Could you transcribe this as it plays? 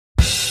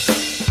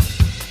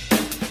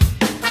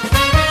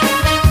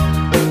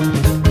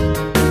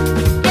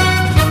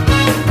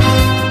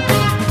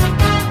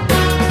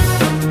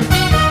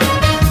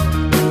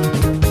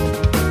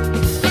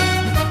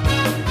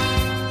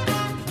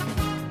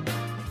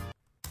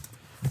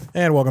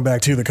And welcome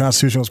back to the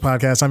Constitutionalist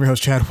Podcast. I'm your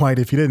host, Chad White.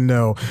 If you didn't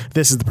know,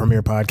 this is the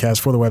premier podcast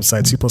for the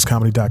website,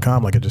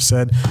 cpluscomedy.com. Like I just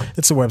said,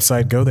 it's a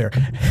website. Go there.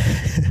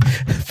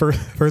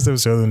 First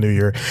episode of the new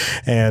year.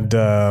 And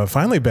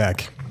finally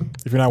back.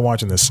 If you're not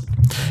watching this,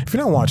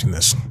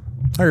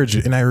 I urge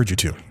you, and I urge you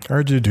to. I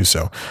urge you to do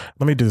so.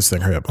 Let me do this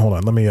thing. Hurry up. Hold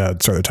on. Let me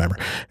start the timer.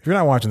 If you're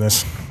not watching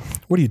this,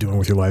 what are you doing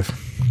with your life?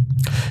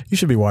 You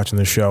should be watching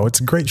this show.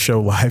 It's a great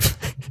show live.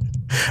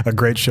 A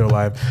great show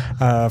live.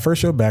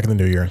 First show back in the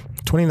new year,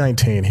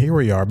 2019. Here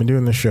we are. I've been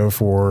doing this show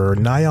for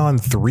nigh on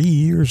 3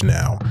 years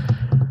now,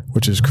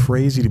 which is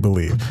crazy to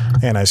believe.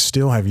 And I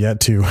still have yet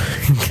to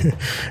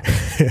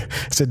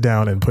sit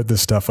down and put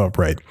this stuff up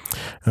right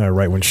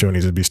when show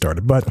needs to be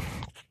started. But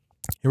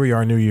here we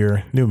are, new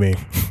year, new me.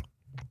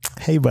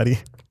 Hey, buddy.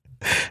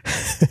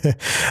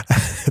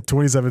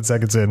 27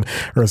 seconds in,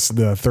 or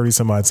 30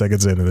 some odd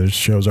seconds in, and the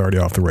show's already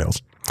off the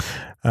rails.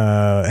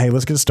 Hey,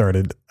 let's get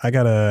started. I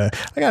got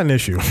an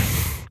issue.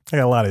 I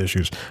got a lot of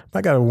issues.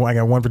 I got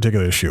one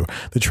particular issue.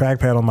 The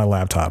trackpad on my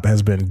laptop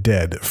has been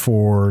dead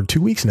for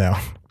 2 weeks now.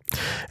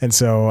 And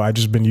so I've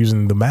just been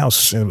using the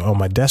mouse on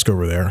my desk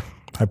over there.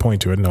 I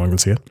point to it, no one can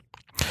see it.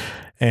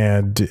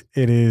 And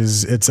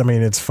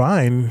it's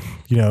fine.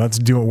 You know, that's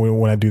doing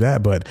when I do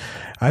that. But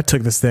I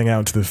took this thing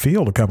out to the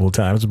field a couple of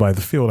times. By the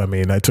field, I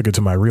mean, I took it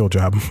to my real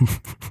job.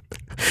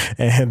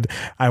 And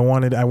I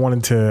wanted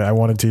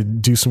to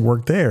do some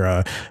work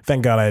there.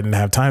 Thank God I didn't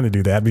have time to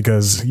do that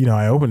because, you know,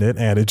 I opened it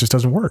and it just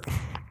doesn't work.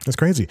 It's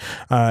crazy.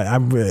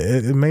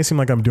 It may seem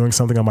like I'm doing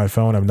something on my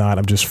phone. I'm not.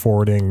 I'm just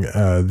forwarding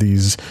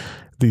these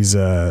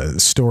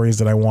stories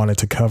that I wanted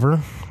to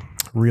cover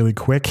really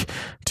quick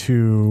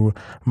to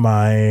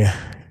my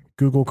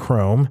Google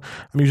Chrome.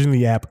 I'm using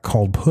the app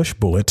called Push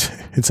Bullet.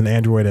 It's an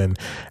Android and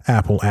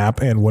Apple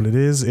app, and what it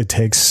is, it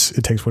takes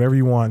whatever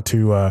you want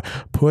to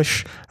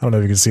push. I don't know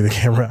if you can see the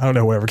camera. I don't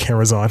know whatever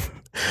camera's on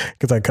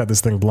because I cut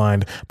this thing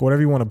blind. But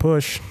whatever you want to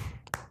push,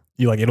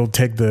 it'll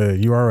take the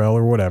URL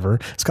or whatever.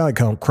 It's kind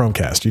of like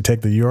Chromecast. You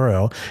take the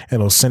URL and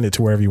it'll send it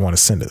to wherever you want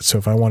to send it. So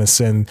if I want to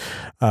send,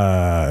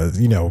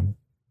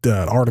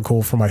 the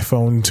article from my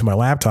phone to my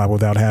laptop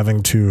without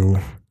having to,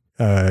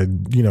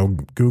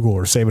 Google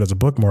or save it as a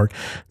bookmark,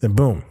 then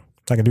boom,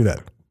 I can do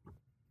that.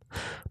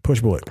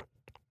 Push Bullet.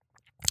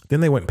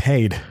 Then they went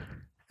paid,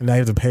 and now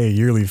you have to pay a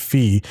yearly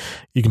fee.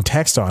 You can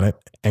text on it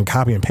and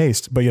copy and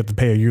paste, but you have to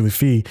pay a yearly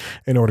fee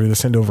in order to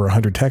send over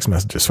 100 text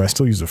messages. So I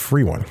still use a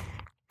free one.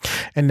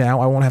 And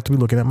now I won't have to be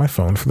looking at my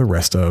phone for the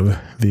rest of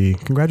the,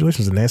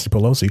 congratulations to Nancy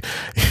Pelosi.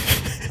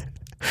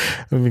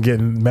 I've been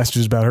getting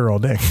messages about her all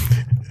day.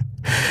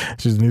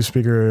 She's the new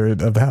Speaker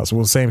of the House.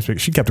 Well, same Speaker.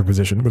 She kept her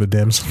position with the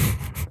Dems.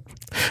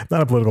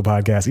 Not a political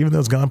podcast, even though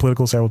it's gone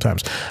political several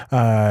times.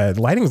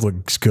 Lighting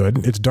looks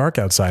good. It's dark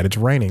outside. It's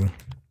raining.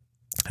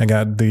 I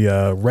got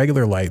the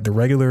regular light, the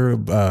regular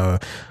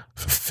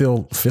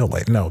fill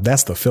light. No,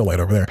 that's the fill light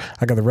over there.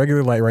 I got the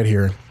regular light right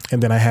here.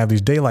 And then I have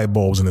these daylight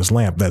bulbs in this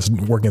lamp that's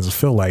working as a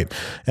fill light.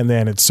 And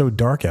then it's so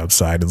dark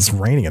outside. It's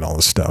raining and all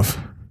this stuff.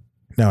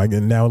 Now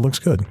it looks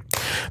good.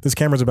 This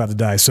camera's about to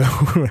die, so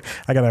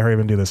I gotta hurry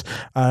up and do this.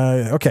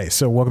 Okay,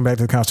 so welcome back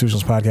to the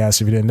Constitutionalist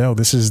Podcast. If you didn't know,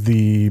 this is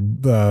the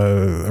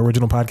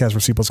original podcast for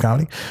C Plus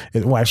Comedy.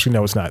 Well, actually,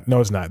 no, it's not.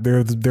 No, it's not. There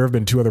have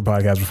been 2 other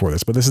podcasts before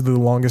this, but this is the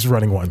longest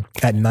running one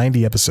at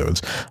 90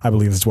 episodes. I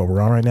believe that's what we're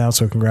on right now.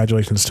 So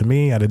congratulations to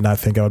me. I did not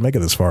think I would make it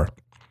this far.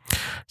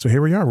 So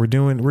here we are. We're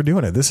doing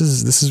it. This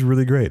is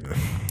really great.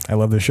 I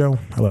love this show.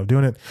 I love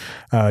doing it.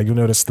 You'll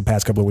notice the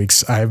past couple of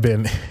weeks I've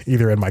been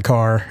either in my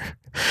car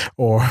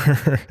or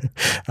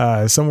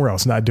somewhere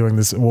else, not doing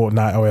this. Well,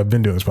 I've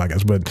been doing this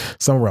podcast, but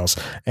somewhere else.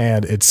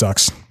 And it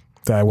sucks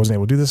that I wasn't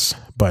able to do this,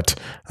 but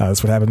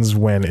that's what happens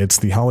when it's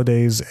the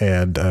holidays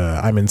and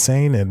I'm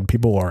insane and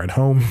people are at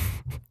home.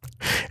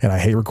 And I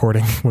hate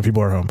recording when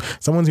people are home.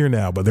 Someone's here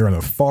now, but they're in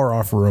a far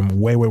off room,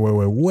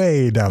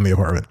 way down the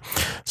apartment.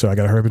 So I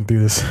got to hurry up and do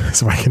this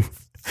so I can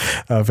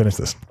finish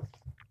this.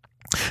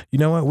 You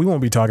know what? We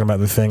won't be talking about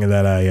the thing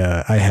that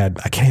I had.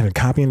 I can't even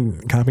copy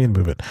and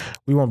move it.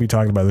 We won't be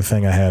talking about the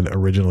thing I had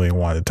originally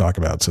wanted to talk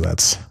about. So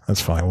that's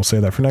fine. We'll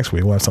save that for next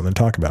week. We'll have something to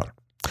talk about.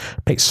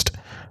 Paste.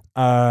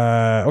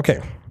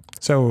 Okay.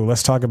 So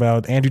let's talk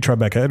about Andrew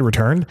Tribeca. It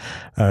returned.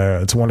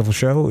 It's a wonderful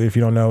show. If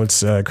you don't know,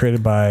 it's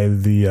created by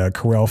the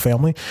Carell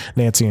family,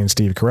 Nancy and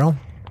Steve Carell.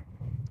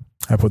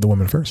 I put the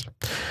women first.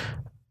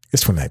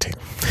 It's 2019.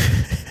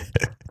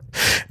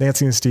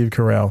 Nancy and Steve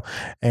Carell.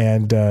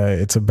 And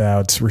it's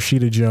about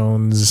Rashida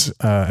Jones.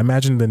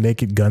 Imagine the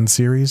Naked Gun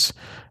series,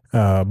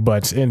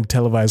 but in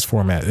televised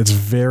format. It's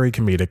very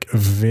comedic,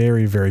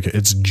 very, very good.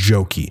 It's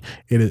jokey.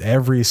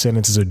 Every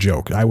sentence is a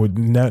joke.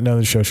 None of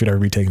the show should ever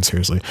be taken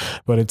seriously,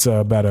 but it's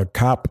about a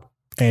cop,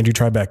 Andrew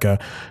Tribeca,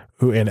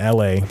 who in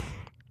LA,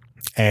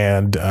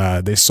 and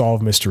they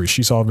solve mysteries.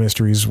 She solved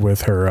mysteries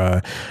with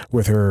her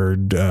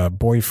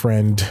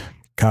boyfriend,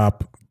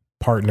 cop,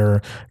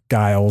 partner,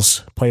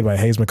 Giles, played by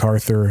Hayes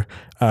MacArthur,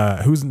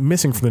 who's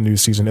missing from the new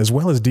season, as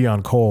well as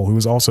Dion Cole, who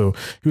was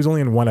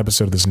only in 1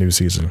 episode of this new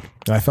season.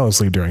 And I fell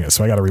asleep during it,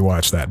 so I got to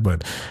rewatch that.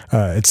 But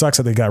it sucks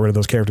that they got rid of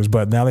those characters.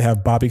 But now they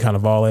have Bobby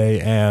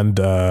Cannavale and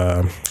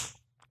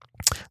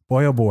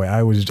Boy, oh boy,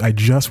 I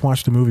just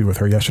watched a movie with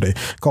her yesterday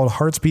called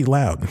Hearts Beat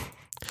Loud.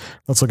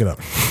 Let's look it up.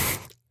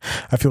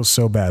 I feel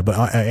so bad,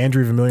 but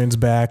Andrew Vermillion's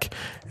back,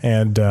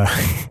 and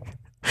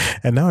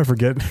and now I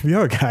forget the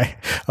other guy.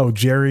 Oh,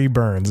 Jerry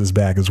Burns is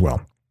back as well.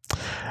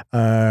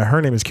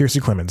 Her name is Kiersey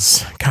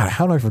Clemons. God,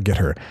 how do I forget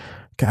her?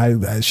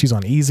 God, she's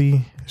on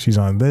Easy. She's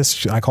on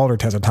this. I called her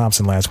Tessa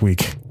Thompson last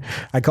week.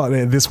 I called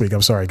it this week.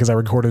 I'm sorry, because I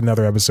recorded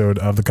another episode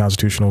of the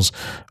Constitutionals.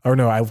 Or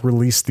no, I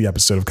released the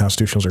episode of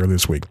Constitutionals earlier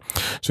this week.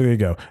 So there you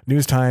go.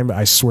 News Time,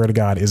 I swear to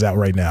God, is out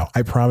right now.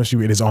 I promise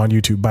you, it is on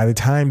YouTube. By the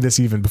time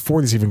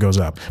before this even goes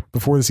up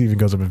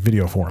in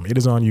video form, it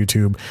is on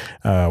YouTube.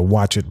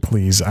 Watch it,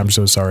 please. I'm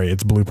so sorry.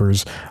 It's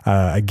bloopers.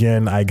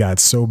 Again, I got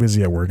so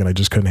busy at work and I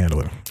just couldn't handle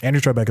it.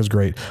 Andrew Tribeca is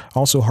great.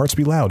 Also, Hearts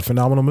Beat Loud,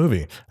 phenomenal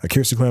movie.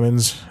 Kiersey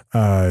Clemons,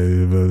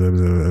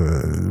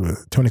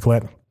 Toni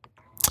Collette,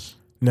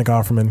 Nick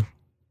Offerman.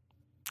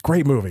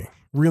 Great movie.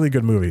 Really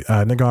good movie.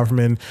 Nick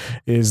Offerman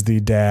is the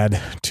dad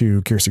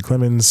to Kiersey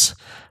Clemons,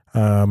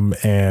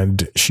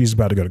 and she's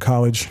about to go to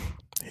college.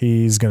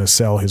 He's going to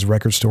sell his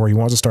record store. He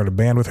wants to start a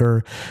band with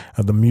her.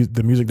 The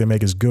music they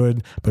make is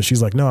good, but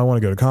she's like, no, I want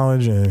to go to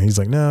college. And he's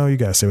like, no, you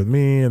got to stay with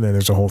me. And then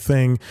there's a whole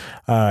thing.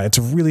 It's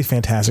a really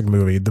fantastic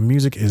movie. The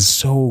music is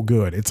so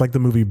good. It's like the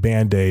movie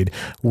Band-Aid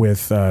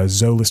with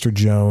Zoe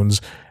Lister-Jones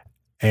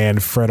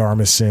and Fred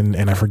Armisen,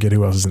 and I forget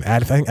who else is in.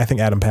 I think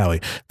Adam Pally.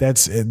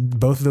 That's it.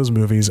 Both of those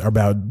movies are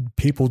about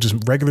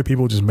regular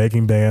people just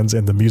making bands,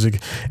 and the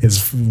music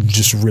is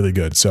just really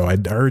good. So I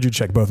urge you to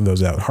check both of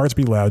those out. Hearts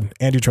Beat Loud,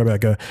 Andrew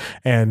Tribeca,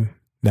 and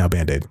now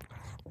Band-Aid.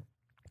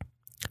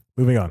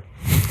 Moving on.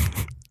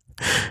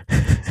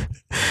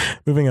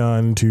 Moving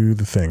on to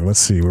the thing. Let's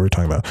see what we're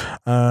talking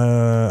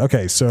about.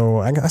 Okay, so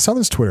I saw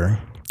this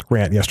Twitter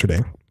rant yesterday.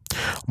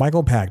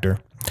 Michael Pachter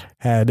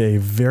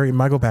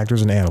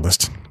is an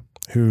analyst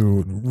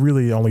who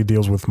really only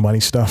deals with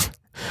money stuff,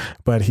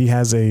 but he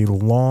has a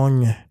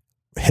long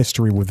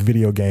history with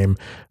video game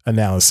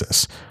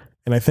analysis.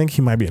 And I think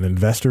he might be an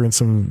investor in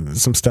some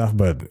stuff,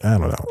 but I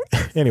don't know.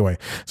 Anyway,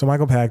 so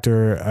Michael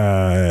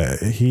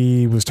Pachter,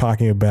 he was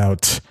talking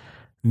about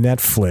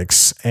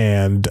Netflix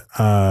and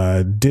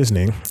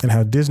Disney, and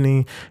how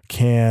Disney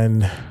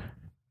can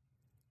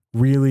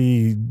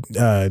really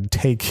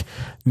take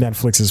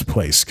Netflix's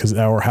place,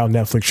 or how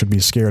Netflix should be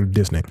scared of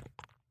Disney.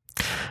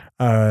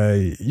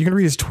 You can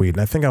read his tweet,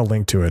 and I think I'll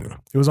link to it.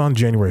 It was on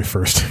January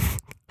 1st.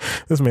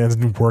 This man's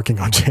been working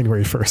on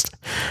January 1st.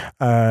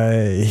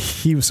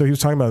 He was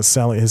talking about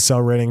his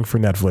sell rating for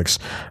Netflix.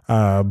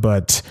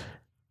 But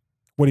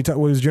what he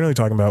was generally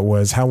talking about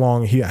was how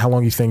long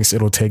he thinks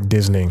it'll take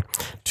Disney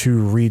to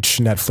reach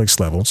Netflix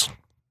levels,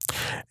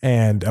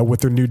 and with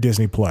their new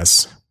Disney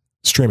Plus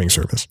streaming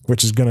service,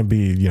 which is going to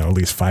be, at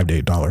least $5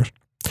 to $8,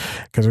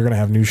 because they're going to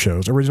have new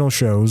shows, original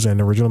shows and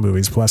original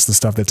movies, plus the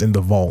stuff that's in the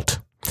vault.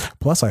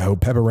 Plus, I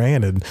hope Pepper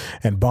Ann and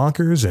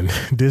Bonkers and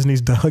Disney's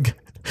Doug.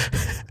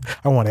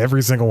 I want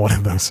every single one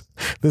of those.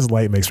 This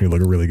light makes me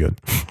look really good.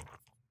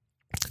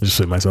 Just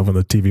sit myself on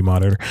the TV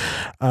monitor.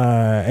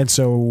 And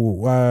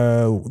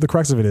so the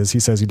crux of it is, he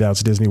says he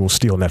doubts Disney will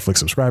steal Netflix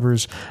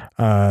subscribers,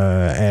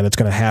 and it's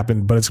going to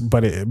happen,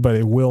 but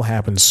it will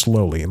happen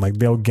slowly, and like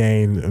they'll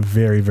gain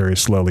very, very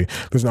slowly.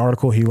 There's an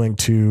article he linked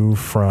to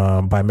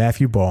by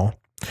Matthew Ball,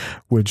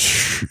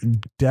 which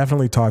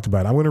definitely talked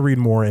about it. I'm going to read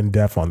more in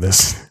depth on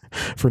this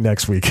for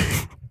next week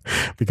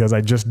because I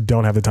just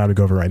don't have the time to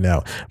go over it right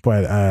now.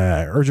 But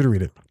I urge you to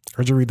read it.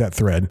 I urge you to read that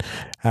thread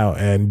out,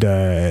 and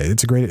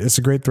it's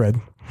a great thread.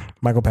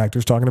 Michael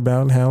Pachter's talking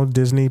about how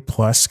Disney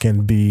Plus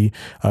can be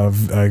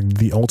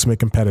the ultimate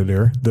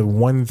competitor, the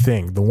one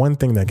thing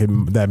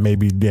that may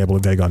be able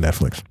to take on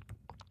Netflix.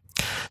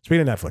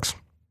 Speaking of Netflix,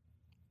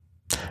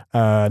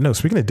 no,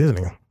 speaking of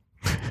Disney,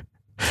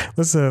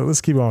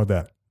 let's keep on with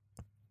that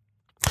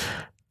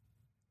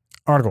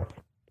article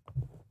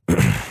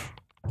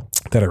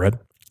that I read.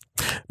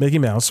 Mickey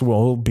Mouse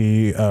will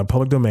be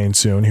public domain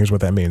soon. Here's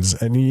what that means.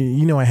 And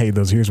I hate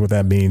those. Here's what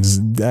that means.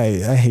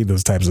 I hate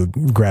those types of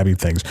grabby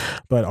things.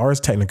 But Ars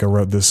Technica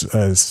wrote this.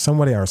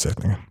 Somebody Ars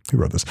Technica. Who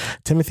wrote this?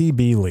 Timothy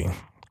B. Lee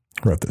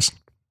wrote this.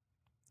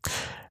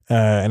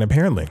 And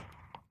apparently,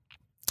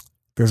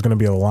 there's going to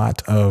be a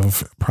lot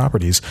of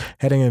properties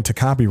heading into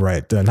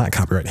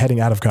heading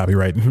out of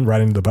copyright,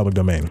 right into the public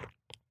domain.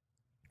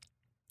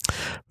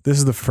 This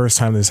is the first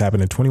time this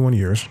happened in 21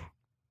 years.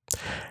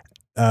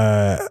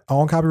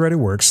 All copyrighted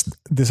works,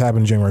 this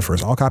happened January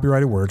 1st, all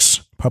copyrighted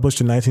works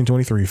published in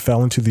 1923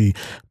 fell into the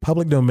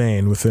public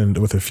domain with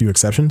a few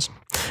exceptions.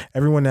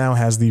 Everyone now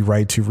has the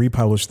right to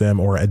republish them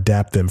or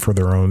adapt them for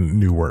their own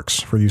new works,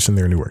 for use in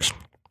their new works.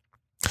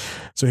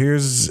 So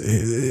here's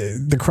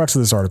the crux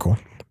of this article.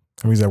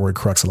 I use that word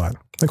crux a lot.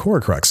 Like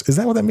horror crux. Is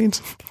that what that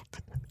means?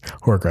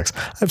 Horror crux.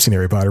 I've seen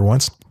Harry Potter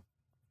once.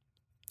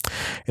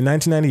 In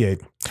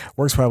 1998,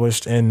 works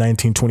published in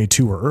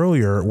 1922 or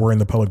earlier were in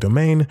the public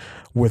domain,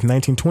 with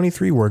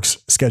 1923 works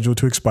scheduled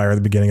to expire at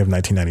the beginning of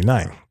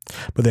 1999.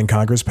 But then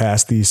Congress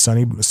passed the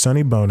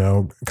Sonny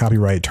Bono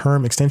Copyright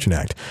Term Extension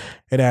Act.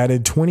 It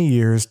added 20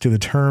 years to the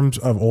terms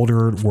of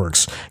older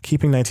works,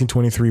 keeping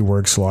 1923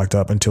 works locked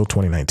up until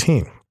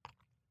 2019.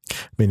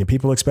 Many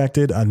people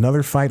expected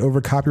another fight over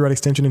copyright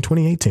extension in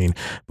 2018,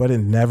 but it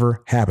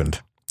never happened.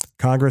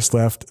 Congress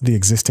left the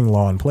existing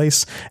law in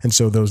place, and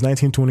so those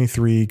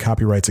 1923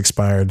 copyrights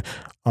expired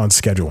on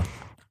schedule,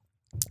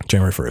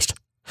 January 1st.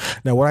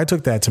 Now, what I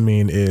took that to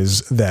mean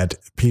is that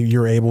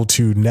you're able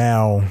to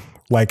now,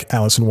 like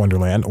Alice in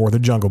Wonderland or The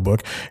Jungle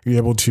Book, you're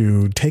able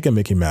to take a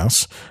Mickey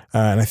Mouse,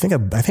 and I think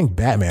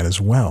Batman as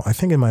well. I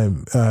think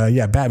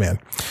Batman.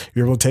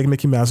 You're able to take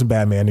Mickey Mouse and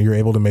Batman, and you're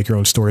able to make your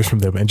own stories from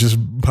them and just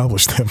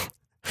publish them.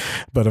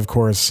 But of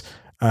course,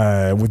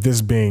 with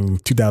this being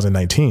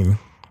 2019,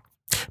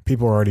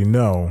 people already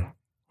know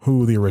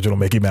who the original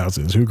Mickey Mouse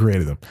is, who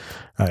created them.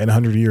 In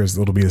 100 years,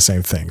 it'll be the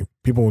same thing.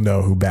 People will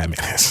know who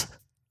Batman is.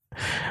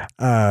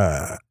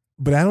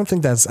 But I don't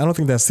think that's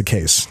the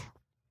case.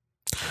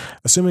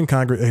 Assuming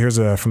Congress, here's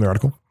from the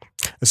article.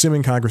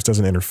 Assuming Congress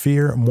doesn't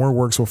interfere, more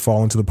works will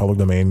fall into the public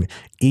domain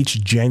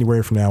each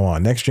January from now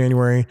on. Next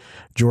January,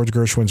 George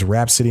Gershwin's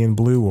Rhapsody in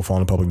Blue will fall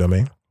into public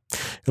domain.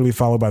 It'll be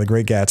followed by The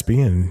Great Gatsby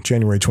in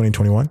January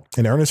 2021.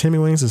 And Ernest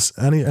Hemingway's The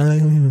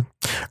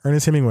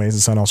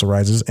Sun Also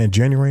Rises in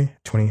January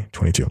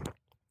 2022.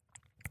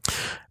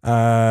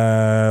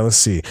 Let's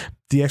see.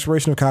 The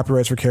expiration of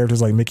copyrights for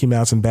characters like Mickey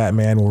Mouse and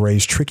Batman will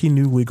raise tricky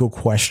new legal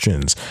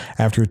questions.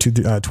 After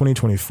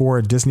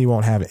 2024, Disney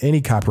won't have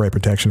any copyright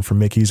protection for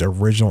Mickey's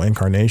original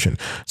incarnation.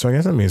 So I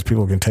guess that means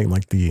people can take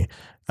like the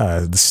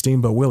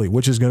Steamboat Willie,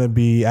 which is going to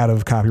be out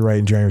of copyright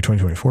in January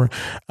 2024,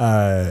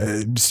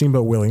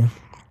 Steamboat Willie,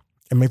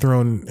 and make their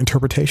own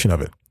interpretation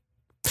of it.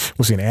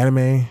 We'll see an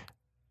anime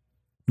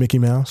Mickey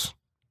Mouse.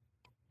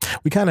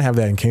 We kind of have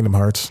that in Kingdom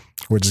Hearts,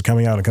 which is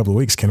coming out in a couple of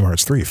weeks. Kingdom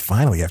Hearts 3,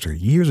 finally, after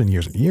years and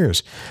years and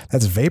years.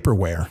 That's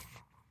Vaporware.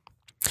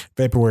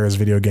 Vaporware is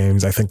video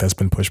games. I think that's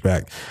been pushed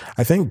back.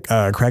 I think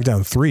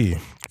Crackdown 3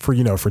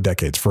 for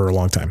decades, for a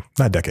long time.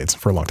 Not decades,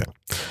 for a long time.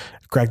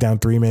 Crackdown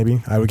 3,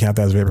 maybe. I would count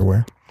that as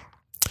Vaporware.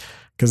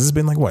 Because it's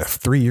been like,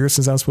 3 years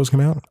since that was supposed to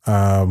come out?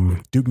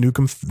 Duke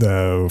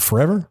Nukem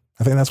Forever?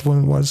 I think that's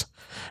when it was.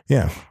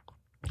 Yeah.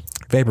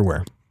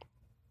 Vaporware.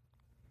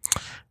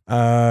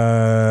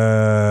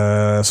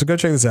 So go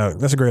check this out.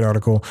 That's a great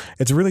article.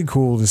 It's really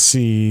cool to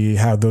see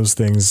how those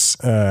things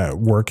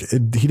work.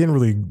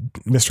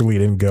 Mr. Lee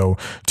didn't go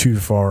too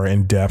far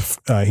in depth.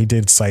 He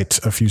did cite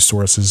a few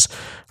sources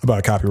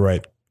about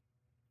copyright,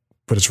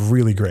 but it's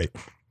really great.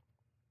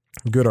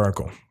 Good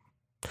article.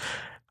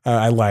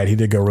 I lied. He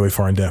did go really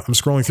far in depth. I'm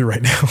scrolling through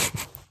right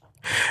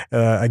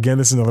now. Again,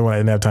 this is another one I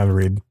didn't have time to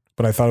read,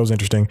 but I thought it was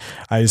interesting.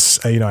 I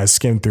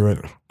skimmed through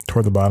it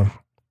toward the bottom.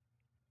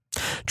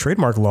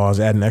 Trademark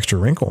laws add an extra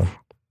wrinkle.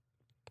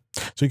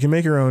 So you can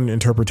make your own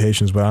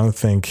interpretations, but I don't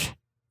think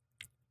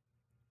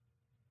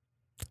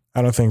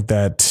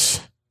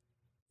that,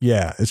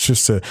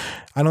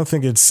 I don't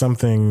think it's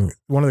something.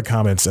 One of the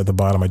comments at the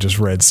bottom I just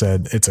read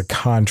said it's a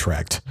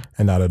contract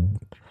and not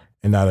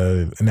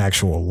an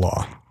actual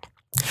law.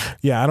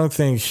 Yeah, I don't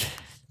think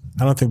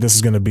this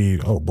is going to be,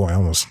 oh boy, I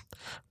almost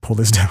pulled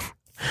this down.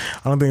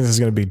 I don't think this is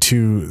going to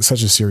be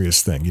such a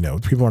serious thing.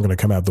 People aren't going to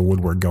come out the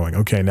woodwork going,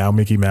 okay, now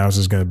Mickey Mouse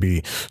is going to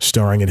be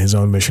starring in his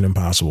own Mission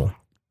Impossible,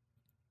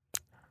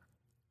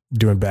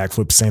 doing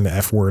backflips, saying the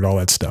F word, all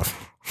that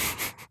stuff.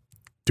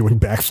 Doing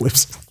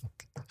backflips.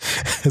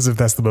 As if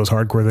that's the most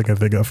hardcore thing I can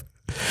think of.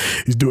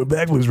 He's doing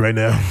backflips right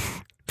now.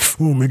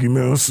 Oh, Mickey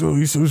Mouse, oh,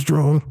 he's so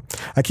strong.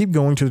 I keep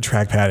going to the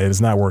trackpad and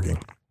it's not working.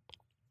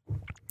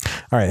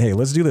 All right, hey,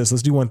 let's do this.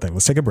 Let's do one thing.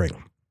 Let's take a break.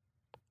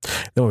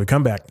 Then when we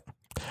come back,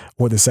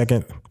 with the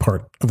second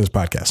part of this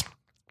podcast.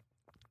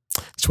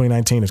 It's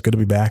 2019. It's good to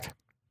be back.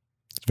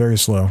 It's very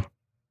slow.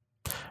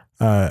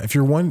 If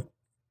you're wondering,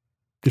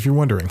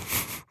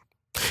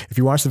 if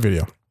you watch the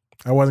video,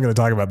 I wasn't going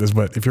to talk about this,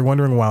 but if you're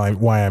wondering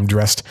why I'm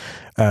dressed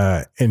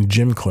in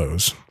gym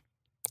clothes,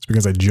 it's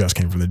because I just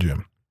came from the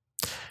gym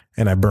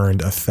and I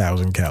burned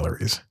 1,000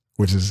 calories,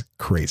 which is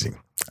crazy.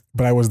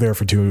 But I was there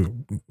for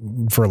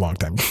a long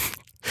time.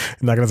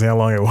 I'm not going to say how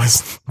long it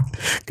was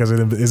because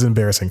it is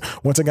embarrassing.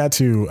 Once I got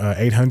to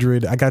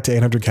 800, I got to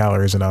 800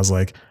 calories and I was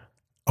like,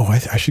 oh,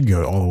 I should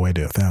go all the way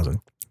to 1,000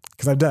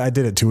 because I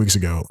did it 2 weeks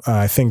ago.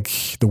 I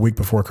think the week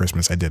before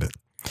Christmas I did it.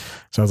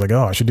 So I was like,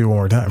 oh, I should do it one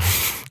more time.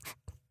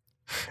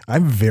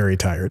 I'm very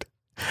tired.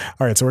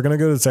 All right. So we're going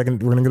to go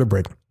to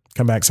break,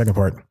 come back. Second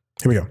part.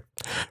 Here we go.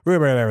 We're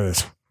right over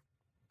this.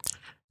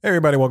 Hey,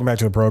 everybody. Welcome back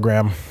to the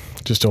program.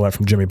 Just a lot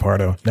from Jimmy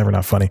Pardo. Never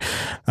not funny.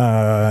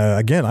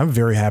 Again, I'm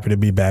very happy to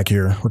be back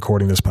here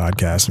recording this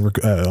podcast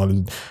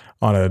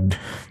on a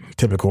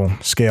typical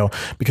scale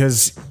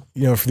because,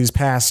 for these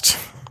past,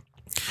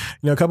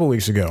 a couple of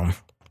weeks ago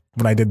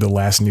when I did the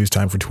last News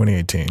Time for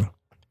 2018,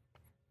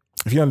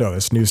 if you don't know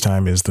this, News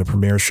Time is the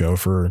premiere show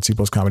for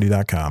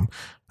cpluscomedy.com.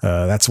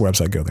 That's the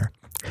website. Go there.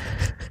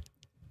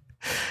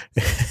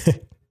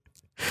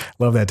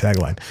 Love that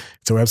tagline.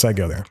 It's a website.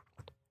 Go there.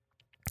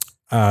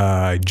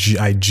 I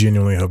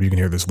genuinely hope you can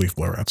hear this leaf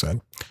blower outside.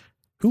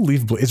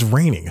 It's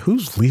raining.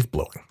 Who's leaf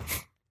blowing?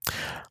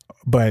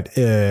 So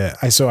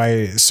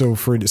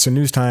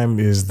News Time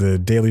is the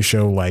daily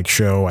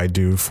show I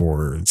do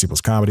for C+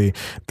 Comedy.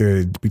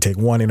 We take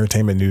one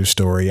entertainment news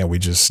story and we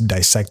just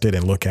dissect it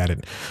and look at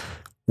it.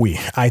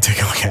 I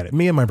take a look at it.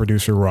 Me and my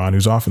producer Ron,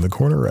 who's off in the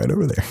corner right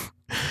over there.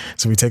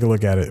 So we take a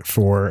look at it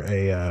for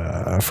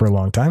a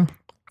long time.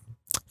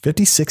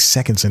 56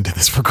 seconds into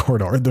this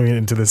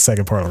into this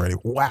second part already.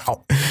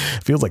 Wow.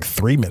 Feels like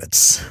 3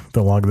 minutes.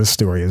 The longer this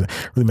story is.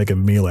 Really make a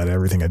meal out of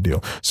everything I do.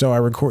 So I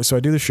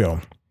do the show.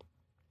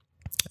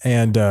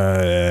 And,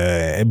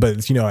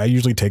 but I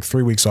usually take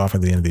 3 weeks off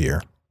at the end of the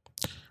year.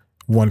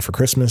 One before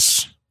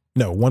Christmas,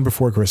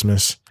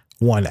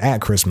 one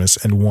at Christmas,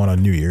 and one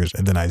on New Year's.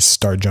 And then I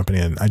jump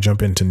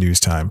into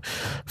News Time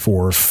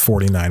for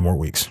 49 more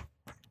weeks.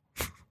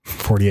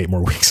 48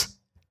 more weeks.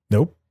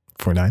 Nope.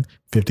 49,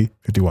 50,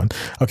 51.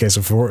 Okay,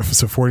 so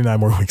 49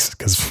 more weeks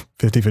because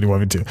 50, 51,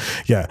 52.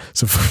 Yeah,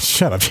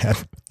 shut up, Chad.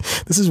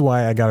 This is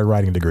why I got a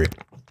writing degree.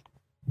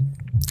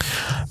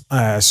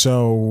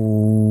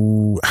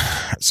 So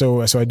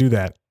I do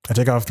that. I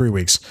take off 3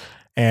 weeks.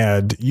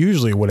 And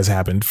usually what has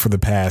happened for the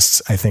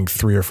past, I think,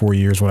 3 or 4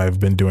 years when I've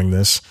been doing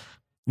this,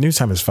 News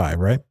Time is 5,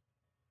 right?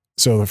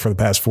 So for the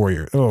past 4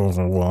 years,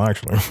 well,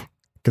 actually,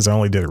 because I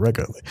only did it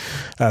regularly.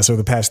 So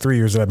the past 3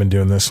 years that I've been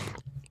doing this,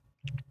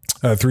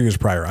 3 years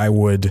prior, I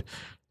would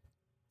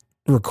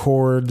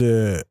record,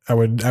 I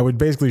would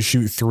basically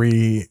shoot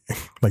 2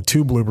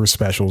 blooper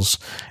specials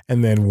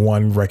and then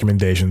 1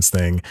 recommendations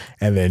thing,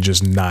 and then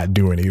just not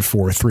do any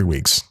for 3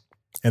 weeks.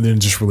 And then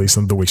just release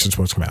them the weeks they're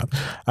supposed to come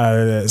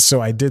out.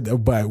 So I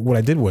did, but what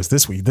I did was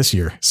this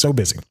year, so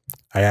busy.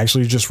 I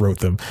actually just wrote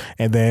them,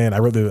 and then I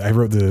wrote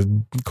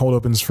the cold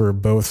opens for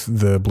both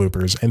the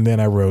bloopers, and then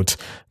I wrote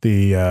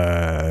the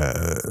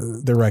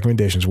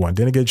recommendations one.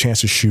 Didn't get a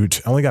chance to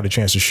shoot. I only got a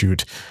chance to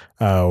shoot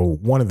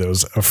one of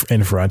those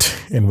in front,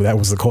 and that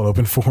was the cold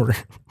open for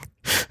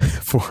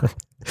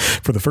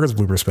the first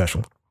blooper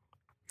special.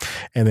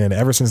 And then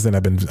ever since then,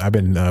 I've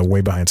been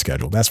way behind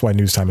schedule. That's why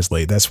News Time is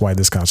late. That's why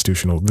the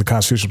Constitutional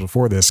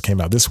before this came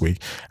out this week.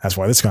 That's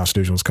why this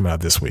Constitutional is coming out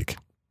this week.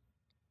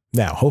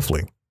 Now,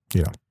 hopefully,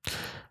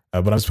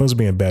 but I'm supposed to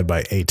be in bed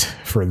by 8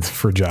 for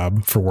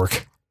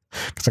work.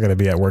 Because I got to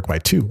be at work by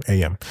 2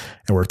 a.m.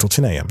 and work till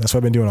 10 a.m. That's what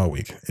I've been doing all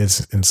week.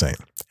 It's insane.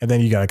 And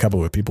then you got a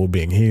couple of people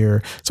being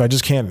here. So I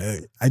just can't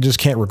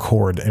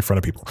record in front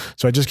of people.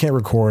 So I just can't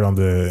record on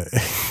the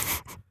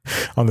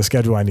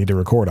schedule I need to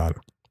record on.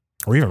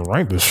 Or even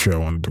write this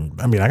show on.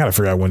 I mean, I got to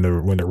figure out when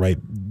to write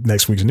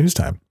next week's News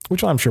Time,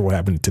 which I'm sure will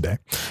happen today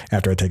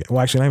after I take it. Well,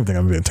 actually, I don't even think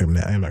I'm going to take a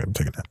nap. I'm not going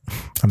to take a nap.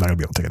 I'm not going to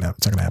be able to take a nap.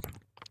 It's not going to happen.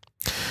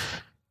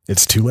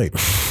 It's too late.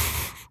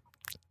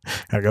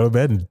 I go to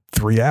bed in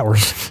 3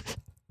 hours.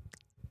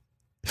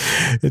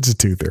 It's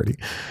 2:30.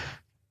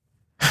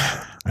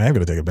 I am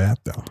going to take a bath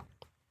though.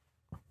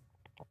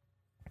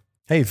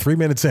 Hey, 3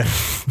 minutes in.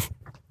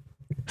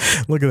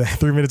 Look at that.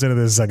 3 minutes into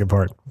this second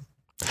part.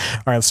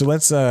 All right, so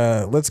let's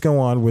go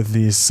on with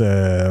these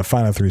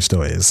final 3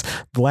 stories.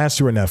 The last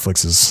 2 are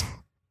Netflix's.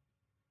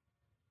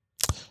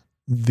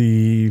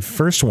 The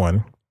first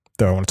one,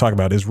 though, I want to talk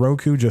about is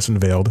Roku just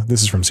unveiled.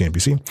 This is from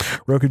CNBC.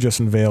 Roku just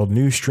unveiled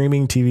new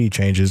streaming TV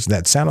changes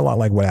that sound a lot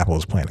like what Apple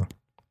is planning.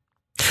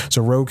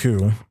 So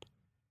Roku,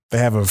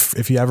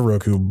 if you have a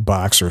Roku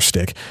box or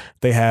stick,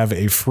 they have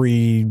a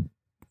free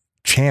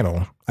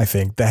channel, I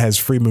think, that has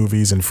free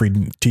movies and free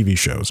TV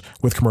shows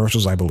with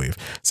commercials, I believe.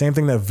 Same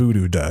thing that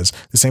Vudu does.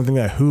 The same thing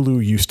that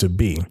Hulu used to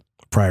be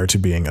prior to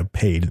being a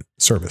paid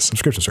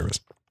subscription service.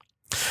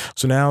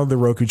 So now the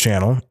Roku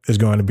channel is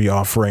going to be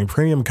offering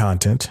premium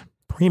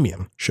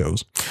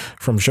shows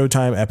from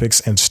Showtime,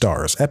 Epix, and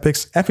Starz.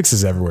 Epix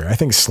is everywhere. I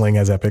think Sling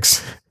has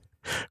Epix.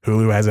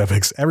 Hulu has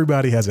Epix.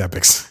 Everybody has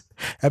Epix.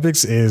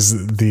 Epix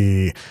is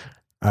the,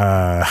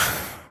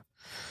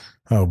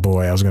 oh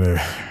boy, I was going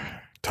to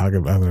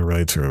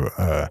relate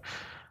to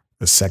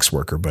a sex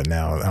worker, but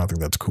now I don't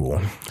think that's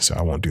cool, so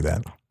I won't do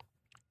that.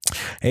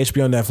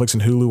 HBO, Netflix,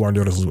 and Hulu are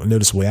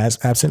noticeably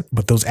absent,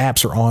 but those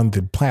apps are on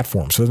the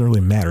platform, so it doesn't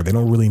really matter. They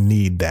don't really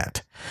need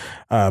that.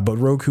 But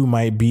Roku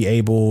might be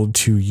able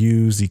to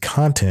use the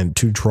content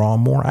to draw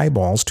more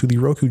eyeballs to the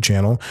Roku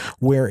channel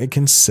where it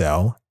can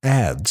sell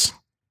ads.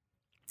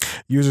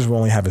 Users will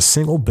only have a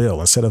single bill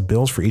instead of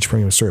bills for each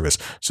premium service.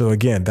 So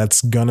again,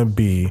 that's going to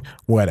be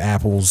what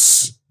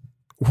Apple's...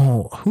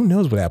 Well, who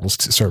knows what Apple's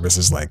service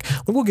is like?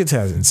 We'll get to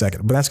that in a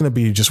second, but that's going to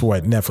be just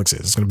what Netflix is.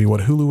 It's going to be what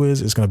Hulu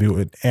is. It's going to be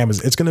what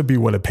Amazon. It's going to be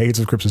what a paid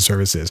subscription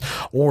service is,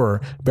 or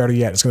better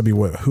yet, it's going to be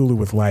what Hulu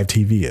with live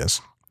TV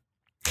is,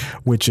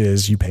 which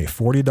is you pay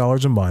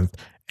 $40 a month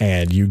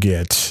and you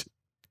get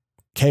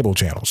cable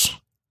channels,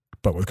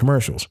 but with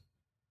commercials.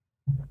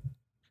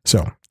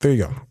 So there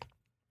you go.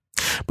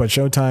 But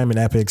Showtime and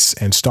Epix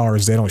and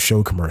Starz, they don't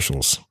show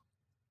commercials.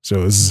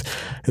 So this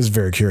is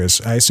very curious.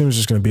 I assume it's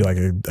just going to be like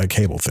a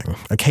cable thing,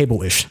 a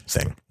cable-ish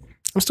thing.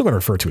 I'm still going to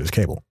refer to it as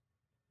cable.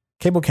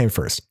 Cable came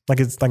first. Like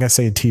I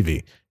say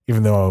TV,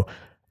 even though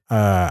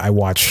I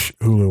watch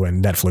Hulu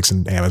and Netflix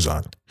and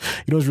Amazon.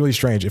 You know, it's really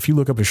strange. If you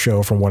look up a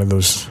show from one of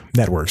those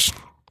networks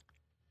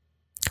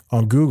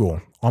on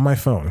Google, on my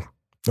phone,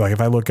 Like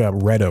if I look up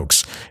Red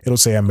Oaks, it'll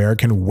say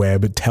American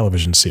Web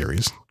Television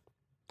Series.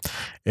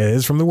 It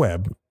is from the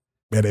web,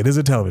 and it is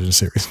a television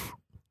series.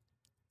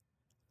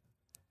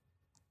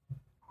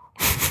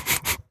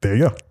 There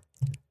you go.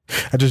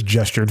 I just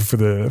gestured for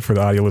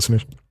the audio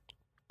listeners.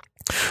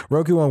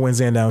 Roku on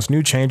Wednesday announced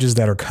new changes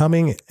that are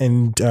coming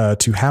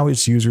to how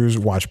its users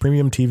watch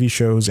premium TV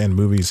shows and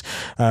movies.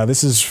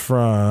 This is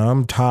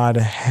from Todd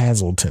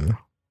Hazelton.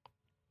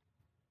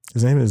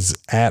 His name is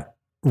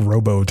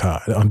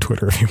 @RoboTodd on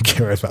Twitter if you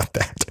care about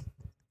that.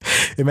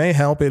 It may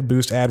help it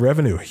boost ad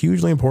revenue,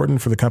 hugely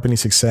important for the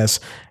company's success,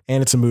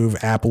 and it's a move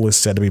Apple is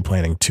said to be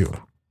planning too.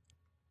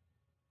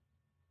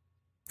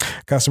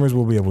 Customers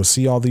will be able to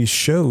see all these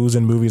shows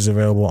and movies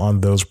available on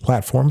those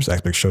platforms,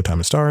 Epix, Showtime,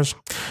 and Starz,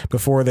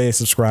 before they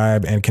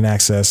subscribe and can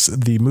access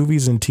the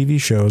movies and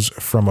TV shows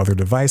from other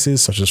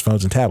devices, such as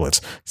phones and tablets.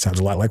 Sounds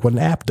a lot like what an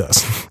app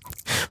does.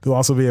 They'll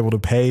also be able to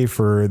pay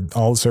for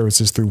all the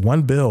services through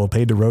one bill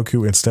paid to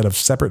Roku instead of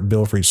separate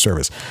bill for each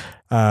service.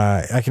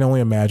 I can only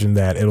imagine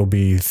that it'll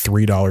be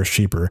 $3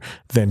 cheaper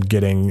than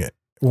getting,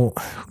 well,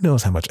 who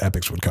knows how much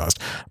Epix would cost,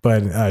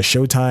 but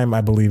Showtime,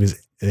 I believe,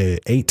 is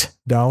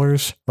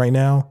 $8 right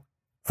now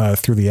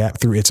through the app,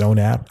 through its own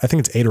app. I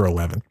think it's 8 or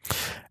 11,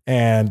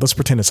 and let's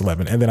pretend it's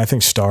 11. And then I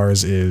think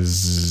Starz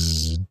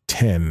is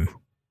 10.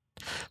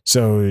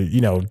 So,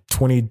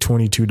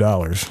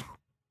 $22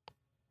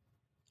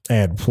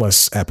 and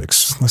plus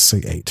Epix, let's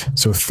say 8.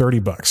 So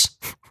 $30.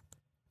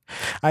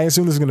 I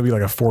assume this is going to be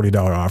like a $40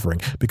 offering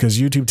because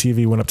YouTube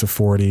TV went up to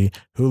 40,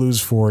 Hulu's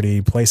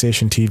 40,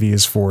 PlayStation TV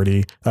is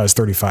 40, it's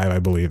 35, I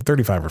believe,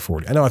 35 or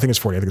 40. I think it's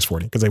 40. I think it's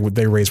 40 because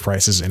they raised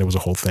prices and it was a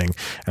whole thing.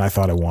 And I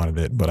thought I wanted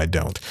it, but I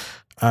don't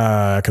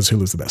because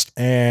Hulu's the best.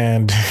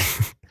 And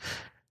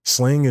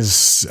Sling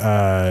is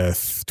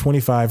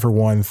 25 for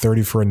one,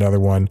 30 for another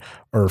one,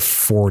 or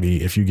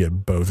 40 if you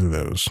get both of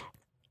those.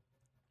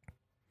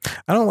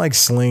 I don't like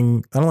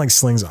Sling. I don't like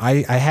Sling's.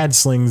 I had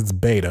Sling's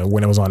beta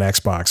when it was on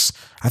Xbox.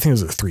 I think it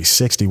was a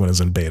 360 when it was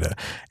in beta.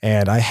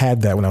 And I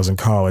had that when I was in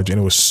college and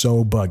it was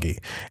so buggy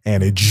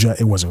and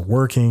it wasn't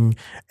working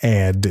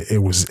and it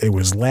was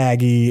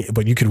laggy,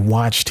 but you could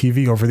watch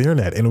TV over the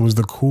internet and it was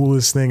the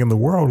coolest thing in the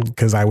world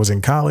because I was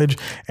in college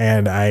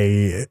and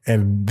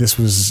this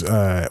was,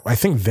 I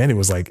think then it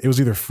was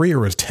either free or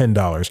it was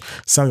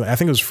 $10. Something, I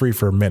think it was free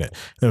for a minute.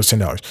 It was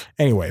 $10.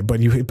 Anyway,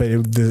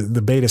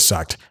 the beta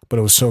sucked, but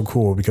it was so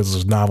cool because it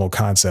was a novel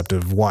concept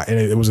of why, and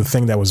it was a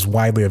thing that was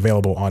widely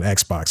available on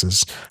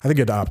Xboxes. I think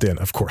you had to opt in,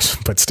 of course,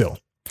 but still.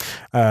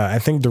 I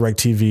think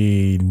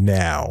DirecTV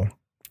now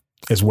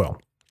as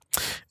well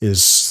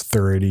is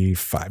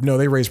 35. No,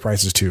 they raised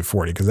prices to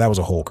 40 because that was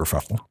a whole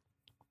kerfuffle.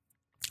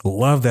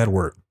 Love that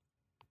word.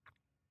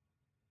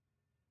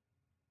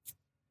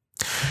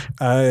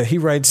 He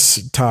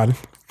writes, Todd,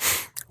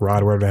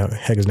 Rod, whatever the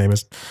heck his name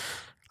is.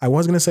 I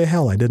was going to say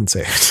hell. I didn't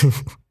say it.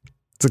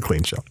 It's a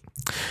clean show.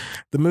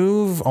 The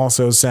move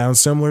also sounds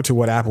similar to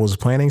what Apple is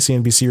planning.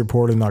 CNBC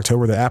reported in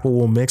October that Apple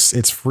will mix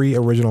its free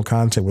original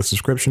content with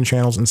subscription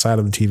channels inside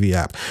of the TV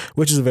app,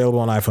 which is available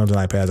on iPhones and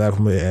iPads.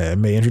 Apple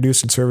may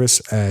introduce its service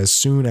as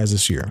soon as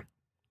this year.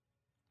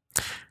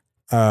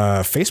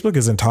 Facebook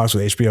is in talks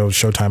with HBO,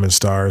 Showtime, and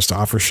Starz to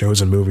offer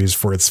shows and movies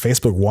for its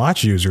Facebook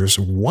Watch users.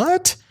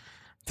 What?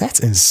 That's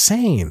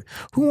insane.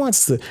 Who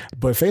wants to?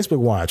 But Facebook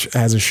Watch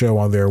has a show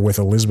on there with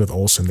Elizabeth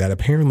Olsen that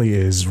apparently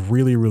is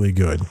really, really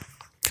good.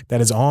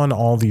 That is on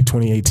all the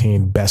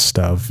 2018 best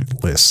of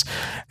lists.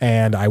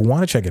 And I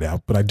want to check it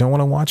out, but I don't want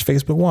to watch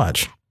Facebook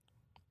Watch.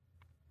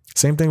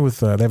 Same thing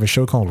with, they have a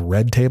show called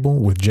Red Table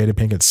with Jada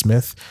Pinkett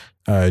Smith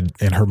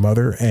and her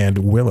mother and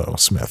Willow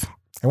Smith.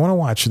 I want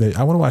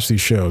to watch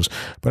these shows,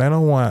 but I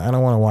don't want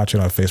to watch it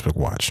on Facebook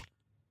Watch.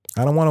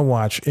 I don't want to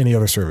watch any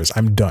other service.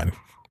 I'm done.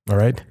 All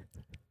right.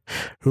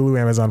 Hulu,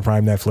 Amazon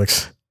Prime,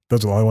 Netflix.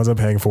 Those are the only ones I'm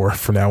paying for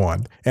now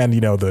on. And, the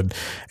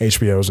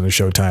HBOs and the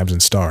Showtimes and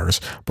Starz.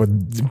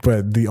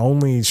 But the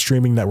only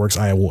streaming networks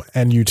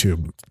and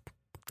YouTube,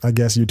 I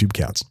guess YouTube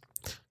counts.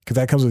 Because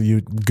that comes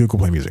with Google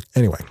Play Music.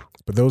 Anyway,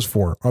 but those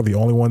 4 are the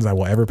only ones I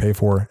will ever pay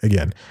for.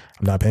 Again,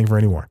 I'm not paying for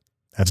any more.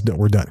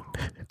 We're done.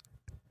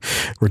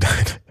 We're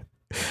done.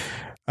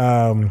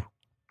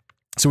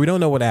 So we don't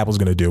know what Apple's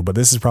going to do, but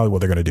this is probably what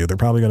they're going to do. They're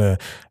probably going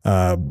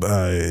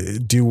to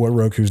do what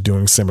Roku's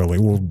doing similarly.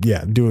 Well,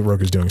 yeah, do what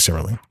Roku's doing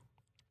similarly.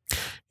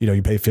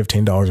 You pay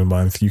 $15 a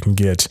month. You can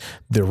get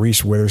the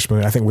Reese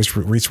Witherspoon. I think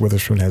Reese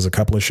Witherspoon has a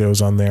couple of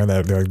shows on there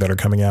that are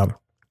coming out.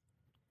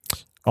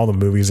 All the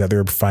movies that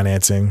they're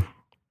financing.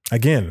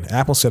 Again,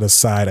 Apple set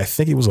aside, I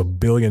think it was $1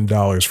 billion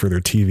for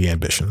their TV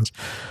ambitions.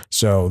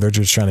 So they're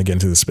just trying to get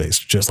into the space,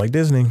 just like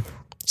Disney.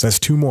 So that's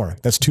 2 more.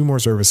 That's 2 more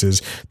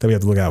services that we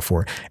have to look out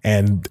for.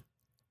 And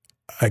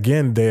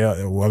again,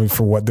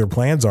 for what their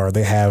plans are,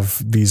 they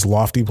have these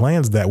lofty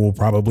plans that will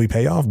probably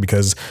pay off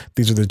because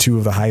these are the 2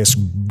 of the highest,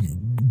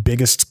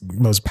 biggest,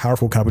 most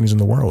powerful companies in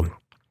the world.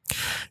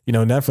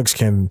 Netflix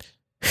can,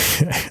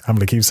 I'm going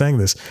to keep saying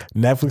this,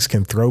 Netflix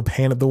can throw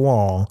paint at the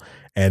wall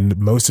and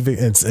most of it,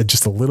 it's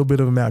just a little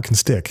bit of amount can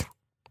stick.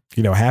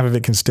 Half of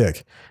it can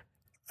stick.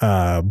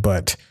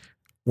 But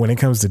when it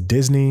comes to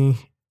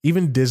Disney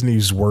even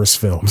Disney's worst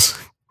films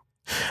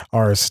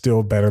are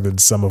still better than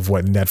some of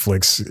what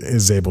Netflix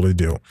is able to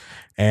do.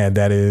 And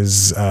that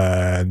is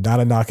not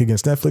a knock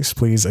against Netflix.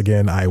 Please,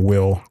 again, I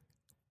will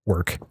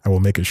work. I will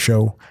make a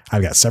show.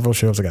 I've got several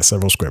shows. I got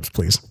several scripts.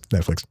 Please,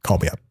 Netflix, call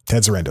me up.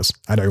 Ted Sarandos.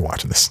 I know you're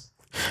watching this.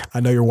 I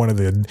know you're one of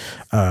the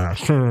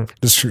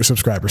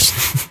subscribers.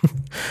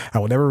 I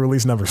will never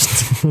release numbers.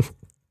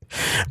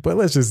 But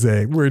let's just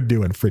say we're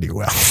doing pretty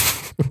well.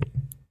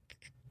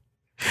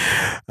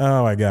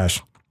 Oh my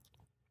gosh.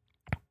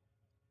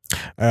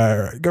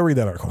 Go read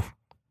that article.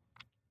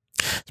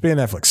 Speaking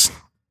of Netflix.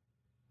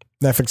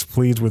 Netflix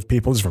pleads with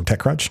people. This is from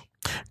TechCrunch.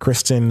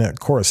 Kristen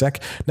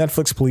Korosek.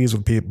 Netflix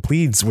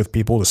pleads with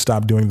people to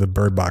stop doing the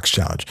Bird Box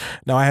challenge.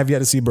 Now, I have yet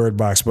to see Bird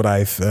Box, but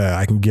I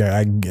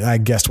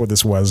guessed what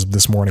this was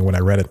this morning when I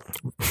read it.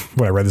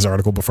 When I read this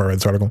article, before I read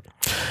this article.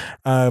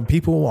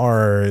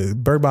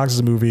 Bird Box is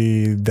a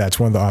movie that's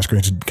one of the Oscar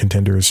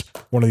contenders,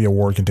 one of the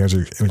award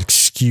contenders,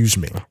 excuse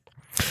me,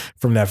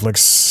 from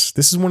Netflix.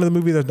 This is one of the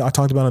movies that I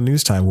talked about on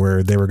News Time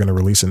where they were going to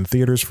release in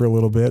theaters for a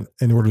little bit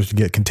in order to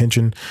get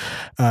contention.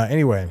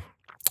 Anyway,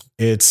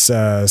 it's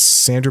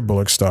Sandra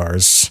Bullock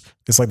stars.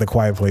 It's like The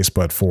Quiet Place,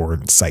 but for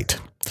sight.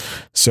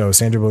 So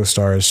Sandra Bullock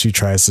stars. She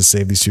tries to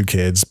save these two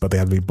kids, but they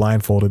have to be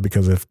blindfolded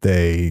because if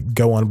they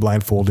go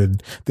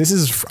unblindfolded,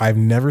 I've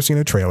never seen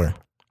a trailer.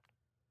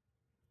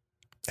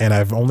 And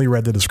I've only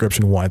read the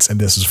description once, and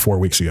this is 4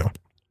 weeks ago.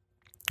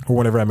 Or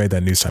whenever I made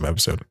that News Time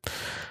episode.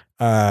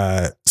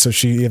 So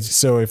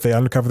if they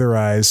uncover their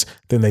eyes,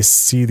 then they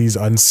see these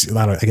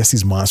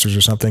these monsters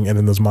or something, and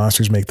then those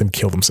monsters make them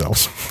kill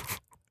themselves.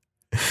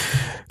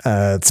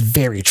 It's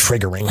very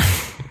triggering.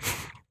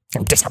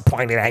 I'm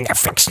disappointed in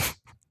Netflix.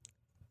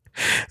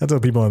 That's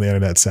what people on the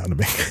internet sound to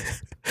me.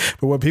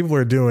 But what people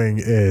are doing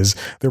is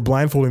they're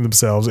blindfolding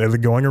themselves and they're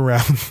going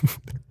around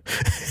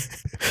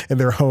in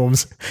their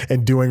homes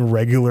and doing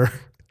regular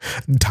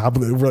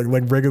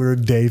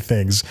day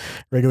things,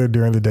 regular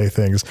during the day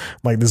things.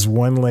 Like this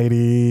one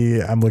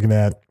lady I'm looking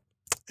at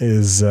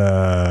is,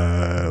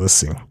 let's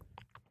see.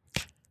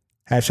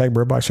 Hashtag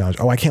Bird Box Challenge.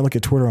 Oh, I can't look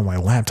at Twitter on my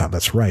laptop.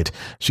 That's right.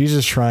 She's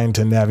just trying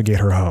to navigate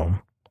her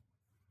home.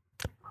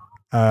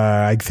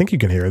 I think you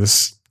can hear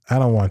this. I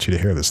don't want you to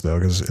hear this though,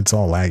 because it's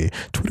all laggy.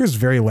 Twitter's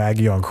very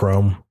laggy on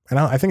Chrome. And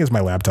I think it's my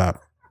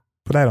laptop,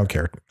 but I don't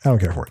care. I don't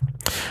care for it.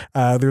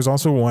 There's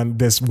also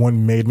this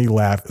one made me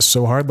laugh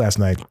so hard last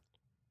night.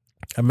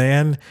 A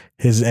man,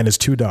 his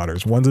two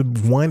daughters. One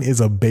is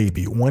a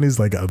baby. One is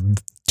like a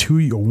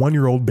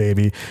 1-year-old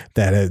baby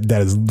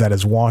that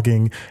is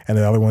walking, and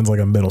the other one's like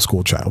a middle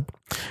school child.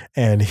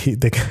 And he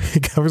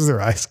covers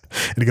their eyes,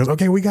 and he goes,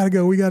 "Okay, we gotta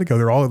go.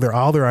 All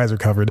their eyes are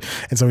covered,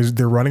 and so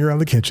they're running around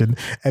the kitchen,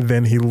 and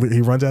then he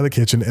runs out of the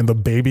kitchen, and the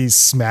baby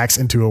smacks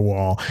into a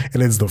wall,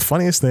 and it's the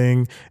funniest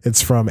thing.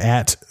 It's from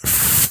 @FleshFire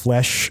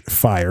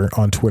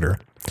on Twitter.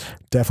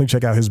 Definitely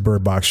check out his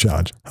Bird Box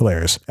challenge.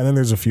 Hilarious. And then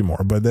there's a few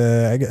more, but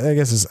I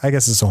guess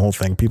it's a whole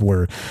thing. People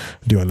are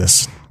doing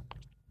this.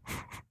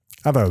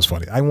 I thought it was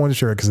funny. I wanted to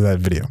share it because of that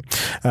video.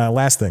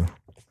 Last thing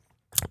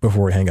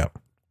before we hang up.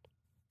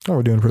 Oh,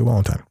 we're doing pretty well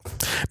on time.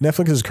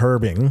 Netflix is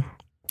curbing.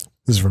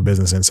 This is from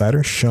Business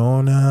Insider.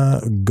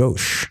 Shona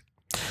Ghosh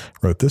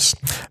wrote this.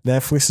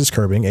 Netflix is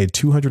curbing a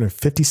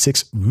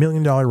 $256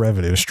 million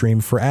revenue stream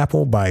for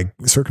Apple by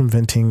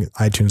circumventing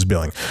iTunes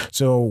billing.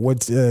 So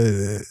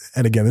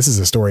and again, this is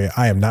a story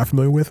I am not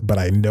familiar with, but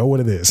I know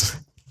what it is.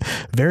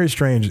 Very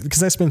strange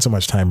because I spend so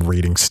much time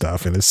reading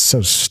stuff and it's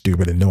so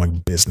stupid and knowing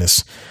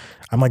business.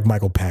 I'm like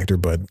Michael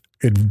Pachter, but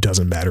it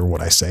doesn't matter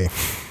what I say.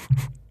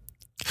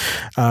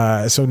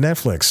 So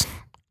Netflix,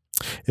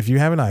 if you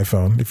have an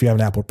iPhone, if you have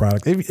an Apple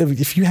product,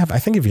 if you have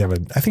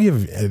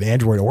an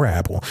Android or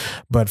Apple,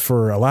 but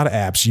for a lot of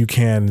apps, you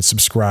can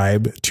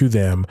subscribe to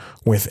them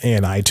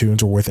within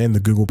iTunes or within the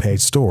Google Play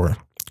Store.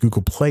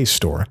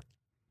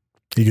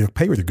 You can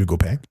pay with your Google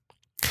Pay,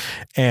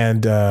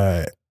 and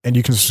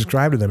you can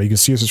subscribe to them. You can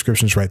see your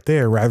subscriptions right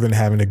there rather than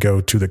having to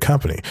go to the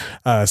company.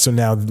 So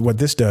now what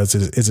this does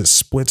is it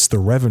splits the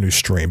revenue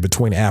stream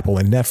between Apple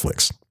and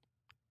Netflix.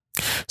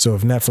 So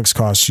if Netflix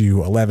costs you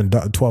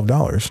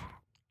 $12,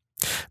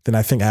 then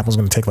I think Apple's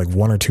going to take like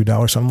 $1 or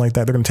 $2, something like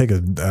that. They're going to take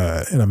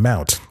an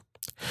amount,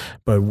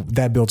 but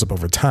that builds up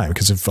over time.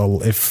 Because if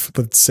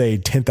let's say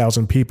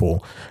 10,000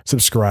 people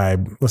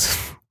subscribe, let's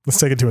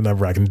take it to a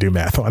number I can do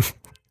math on.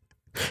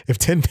 If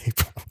 10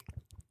 people,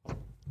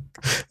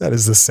 that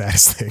is the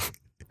saddest thing.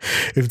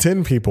 If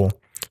 10 people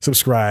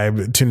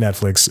subscribe to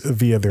Netflix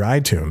via their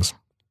iTunes,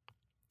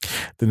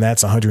 then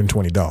that's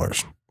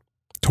 $120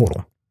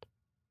 total.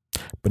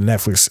 But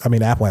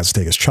Apple has to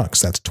take its chunks.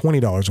 That's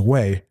 $20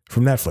 away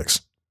from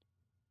Netflix.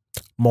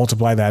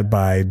 Multiply that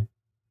by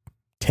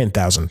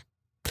 10,000.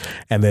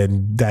 And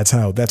then that's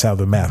how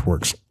the math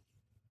works.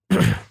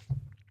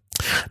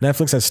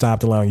 Netflix has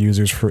stopped allowing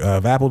users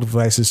of Apple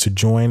devices to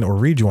join or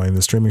rejoin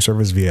the streaming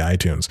service via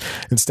iTunes.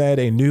 Instead,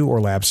 new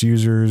or lapsed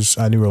users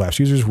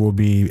will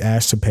be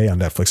asked to pay on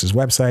Netflix's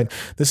website.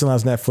 This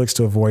allows Netflix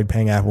to avoid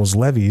paying Apple's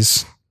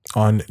levies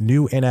on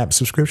new in-app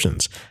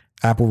subscriptions.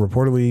 Apple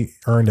reportedly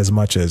earned as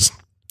much as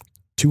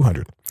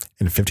 $280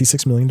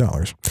 $56 million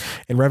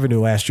in revenue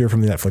last year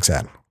from the Netflix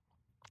ad.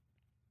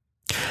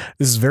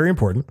 This is very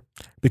important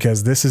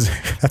because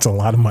that's a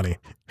lot of money,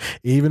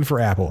 even for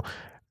Apple.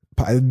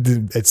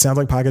 It sounds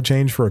like pocket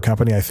change for a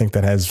company I think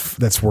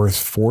that's worth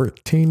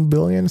 14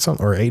 billion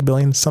or 8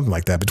 billion, something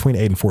like that, between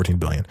 8 and 14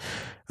 billion.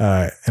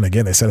 And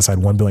again, they set aside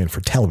 1 billion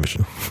for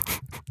television.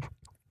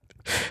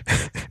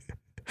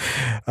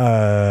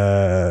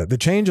 The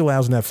change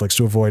allows Netflix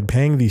to avoid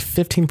paying the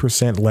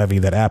 15% levy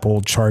that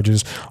Apple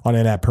charges on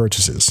in-app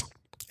purchases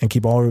and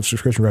keep all of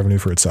subscription revenue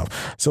for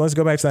itself. So let's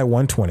go back to that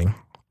 120.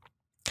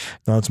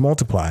 Now let's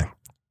multiply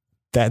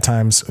that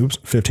times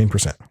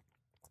 15%.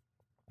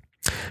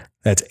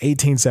 That's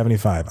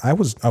 1875.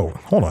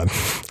 Hold on.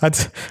 I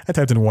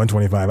typed in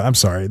 125. I'm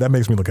sorry. That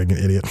makes me look like an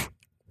idiot.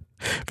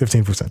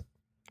 15%.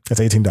 That's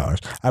 $18.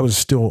 I was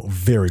still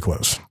very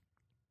close.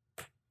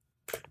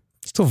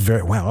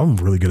 Wow, I'm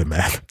really good at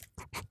math.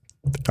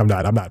 I'm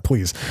not.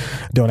 Please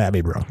don't at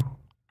me, bro.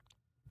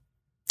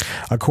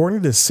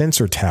 According to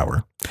Sensor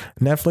Tower,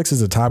 Netflix is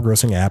the top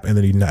grossing app in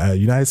the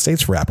United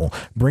States for Apple,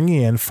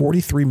 bringing in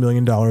 $43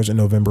 million in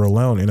November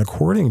alone. And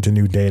according to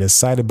new data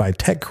cited by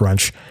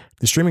TechCrunch,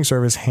 the streaming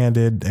service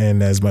handed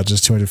in as much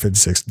as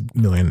 $256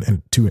 million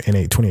in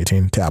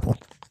 2018 to Apple.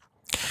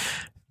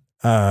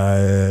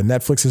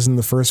 Netflix isn't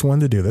the first one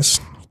to do this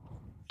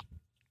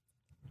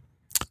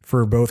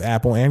for both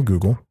Apple and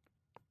Google.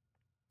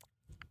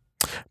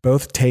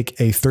 Both take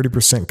a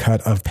 30%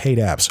 cut of paid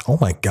apps. Oh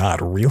my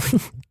God, really?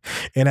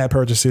 In-app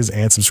purchases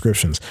and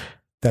subscriptions.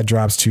 That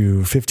drops to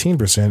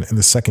 15% in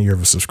the second year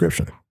of a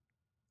subscription.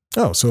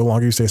 Oh, so the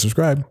longer you stay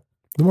subscribed,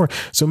 the more.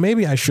 So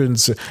maybe I shouldn't.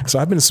 So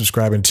I've been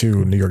subscribing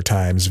to New York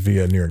Times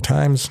via New York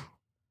Times.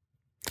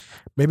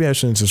 Maybe I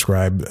shouldn't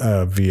subscribe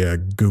via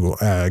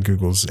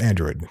Google's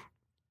Android.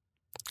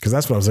 Because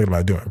that's what I was thinking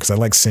about doing. Because I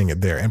like seeing it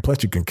there, and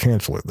plus you can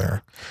cancel it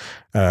there.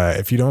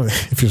 If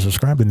you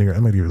subscribe to New York,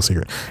 I'm gonna give you a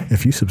secret.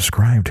 If you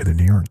subscribe to the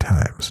New York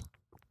Times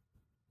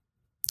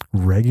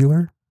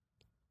regular,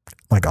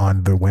 like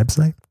on the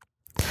website,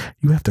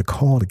 you have to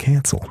call to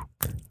cancel,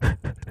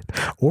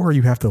 or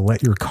you have to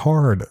let your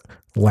card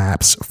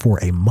lapse for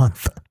a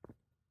month.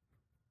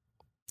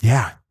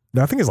 Yeah,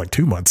 no, I think it's like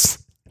 2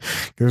 months.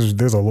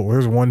 There's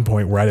one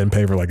point where I didn't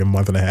pay for like a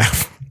month and a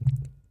half.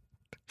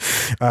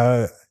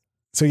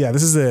 So yeah,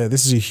 this is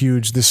a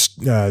huge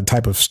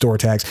type of store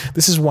tax.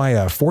 This is why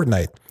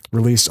Fortnite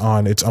released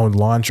on its own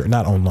launcher,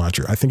 not own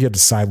launcher. I think you had to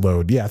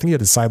sideload. Yeah, I think you had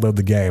to sideload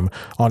the game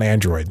on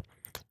Android,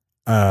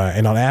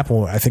 and on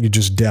Apple, I think you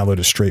just download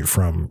it straight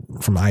from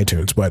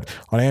iTunes. But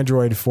on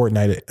Android,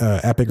 Fortnite,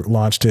 Epic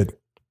launched it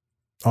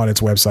on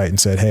its website and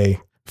said, "Hey,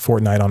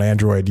 Fortnite on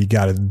Android, you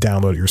got to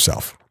download it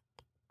yourself."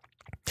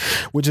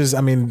 Which is,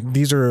 I mean,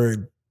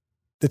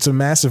 it's a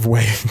massive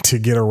way to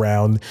get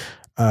around.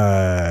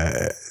 These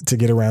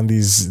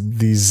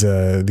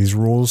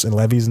rules and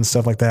levies and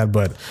stuff like that.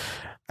 But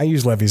I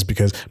use levies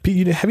because have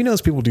you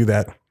noticed people do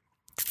that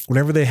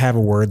whenever they have a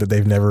word that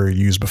they've never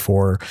used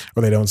before,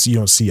 or you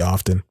don't see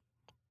often,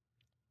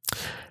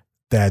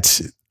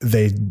 that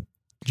they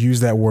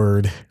use that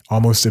word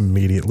almost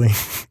immediately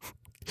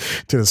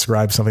to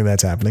describe something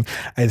that's happening.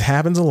 It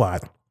happens a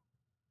lot.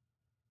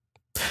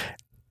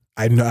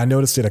 I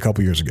noticed it a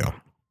couple years ago.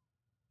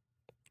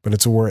 But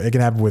it's a word. It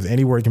can happen with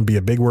any word. It can be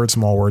a big word,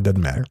 small word,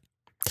 doesn't matter.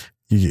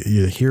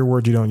 You hear a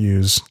word you don't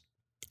use,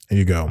 and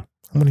you go,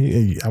 "I'm gonna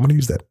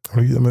use that.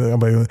 I'm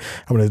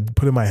gonna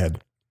put it in my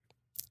head."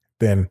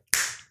 Then,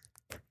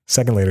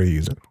 second later, you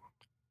use it.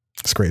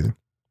 It's crazy.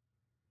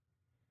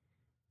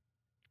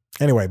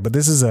 Anyway, but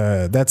that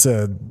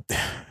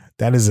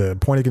is a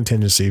point of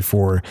contingency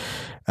for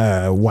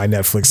why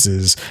Netflix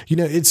is.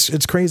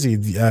 It's crazy.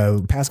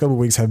 The past couple of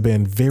weeks have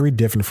been very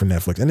different for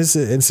Netflix, and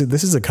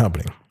this is a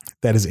company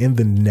that is in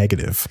the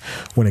negative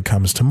when it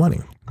comes to money.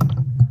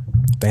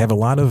 They have a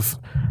lot of,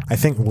 I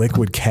think,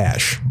 liquid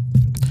cash.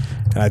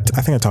 And I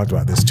think I talked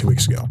about this 2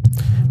 weeks ago.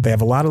 They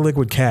have a lot of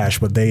liquid cash,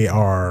 but they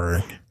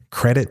are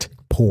credit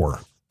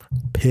poor,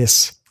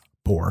 piss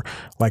poor,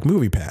 like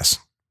MoviePass.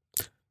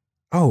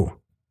 Oh,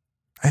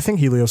 I think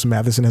Helios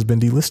Matheson has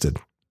been delisted.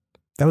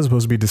 That was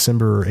supposed to be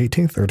December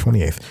 18th or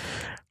 28th.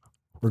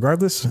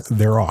 Regardless,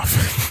 they're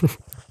off.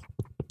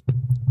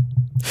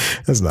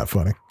 That's not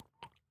funny.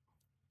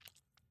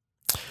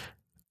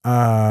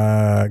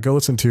 Go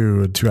listen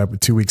to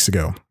 2 weeks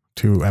ago,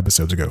 2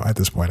 episodes ago at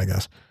this point, I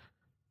guess,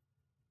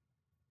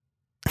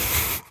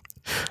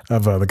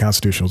 of the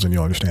Constitutionals, and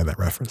you'll understand that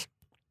reference.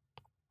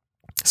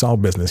 It's all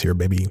business here,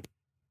 baby.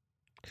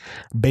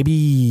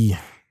 Baby.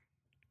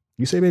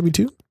 You say baby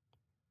too?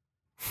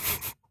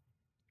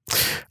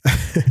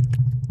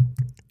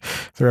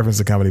 It's a reference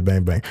to Comedy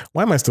Bang Bang.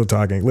 Why am I still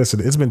talking? Listen,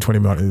 it's been 20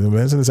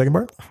 minutes in the second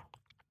part.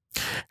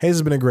 Hey, this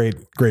has been a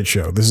great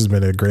show. This has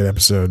been a great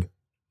episode.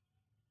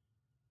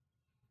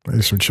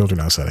 There's some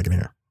children outside I can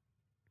hear.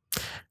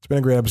 It's been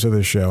a great episode of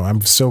this show. I'm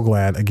so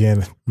glad,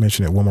 again,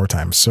 mention it one more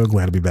time. So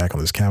glad to be back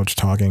on this couch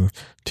talking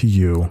to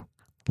you,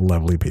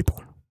 lovely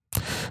people.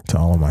 To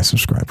all of my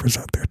subscribers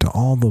out there, to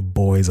all the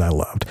boys I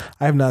loved.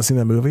 I have not seen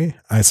that movie.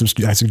 I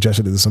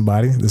suggested it to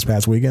somebody this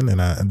past weekend,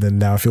 and then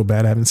now I feel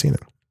bad I haven't seen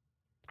it.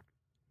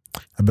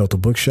 I built a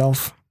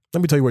bookshelf.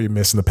 Let me tell you what you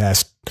missed in the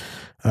past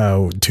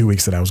 2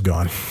 weeks that I was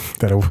gone,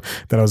 that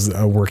I was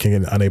working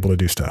and unable to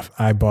do stuff.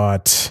 I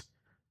bought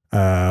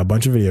a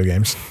bunch of video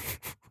games,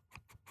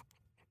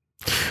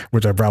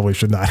 which I probably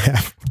should not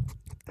have.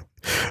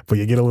 But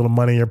you get a little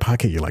money in your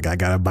pocket. You're like, I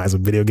got to buy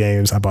some video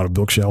games. I bought a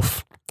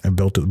bookshelf. I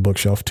built a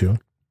bookshelf too.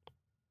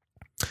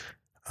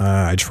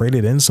 I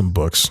traded in some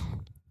books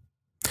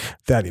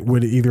that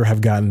would either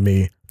have gotten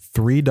me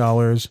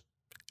 $3.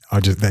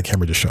 That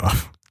camera just shut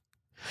off.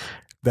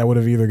 That would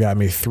have either got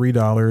me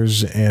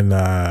 $3 in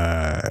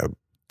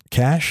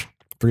cash,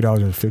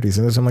 $3.50 or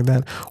something like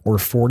that, or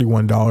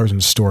 $41 in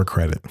store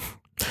credit.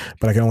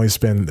 But I can only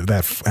spend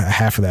that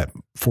half of that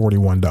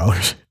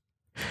 $41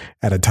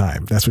 at a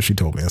time. That's what she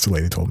told me. That's what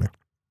the lady told me.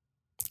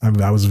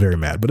 I was very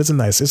mad, but it's a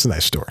nice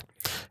store.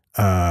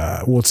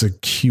 Well, it's a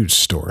cute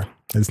store.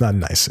 It's not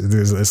nice.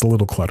 It's a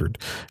little cluttered.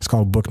 It's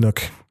called Book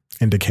Nook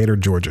in Decatur,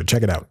 Georgia.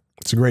 Check it out.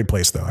 It's a great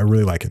place though. I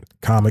really like it.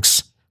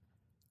 Comics,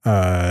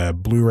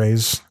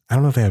 Blu-rays. I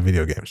don't know if they have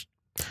video games.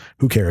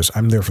 Who cares?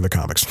 I'm there for the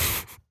comics.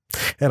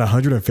 And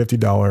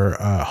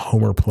 $150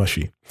 Homer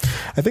plushie.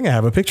 I think I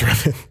have a picture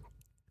of it.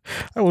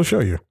 I will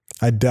show you.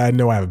 I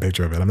know I have a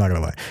picture of it. I'm not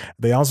gonna lie.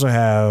 They also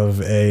have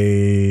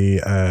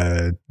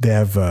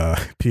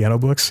piano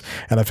books,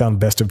 and I found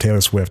Best of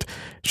Taylor Swift.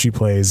 You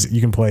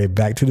can play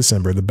Back to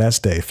December, The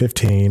Best Day,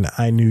 15,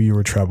 I Knew You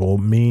Were Trouble,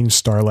 Mean,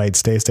 Starlight,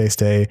 Stay, Stay,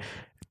 Stay,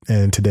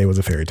 and Today Was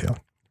a Fairy Tale.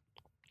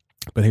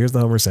 But here's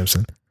the Homer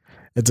Simpson.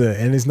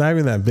 And it's not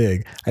even that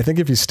big. I think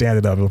if you stand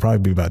it up, it'll probably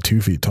be about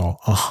 2 feet tall.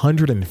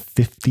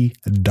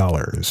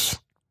 $150.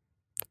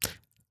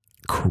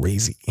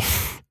 Crazy.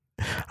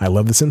 I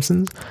love The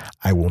Simpsons.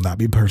 I will not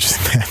be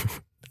purchasing that.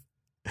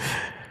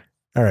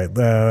 All right.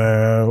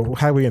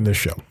 How do we end this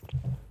show?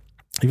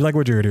 If you like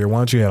what you heard here, why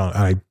don't you head on?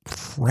 I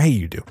pray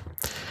you do.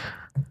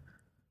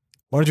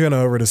 Why don't you head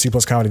on over to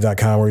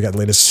cpluscomedy.com where we got the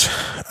latest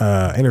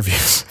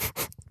interviews.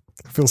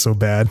 I feel so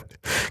bad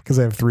because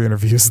I have 3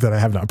 interviews that I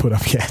have not put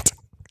up yet.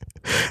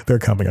 They're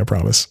coming, I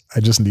promise.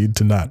 I just need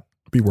to not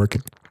be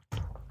working.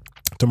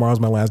 Tomorrow's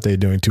my last day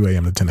doing 2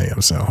 a.m. to 10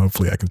 a.m. So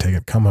hopefully I can take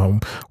it, come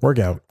home, work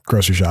out,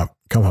 grocery shop,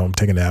 come home,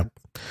 take a nap,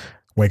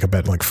 wake up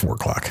at like 4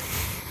 o'clock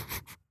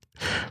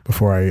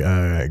before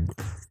I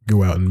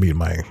go out and meet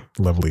my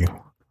lovely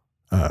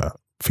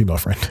female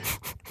friend.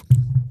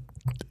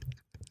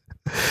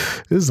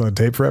 This is on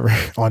tape forever.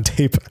 On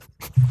tape.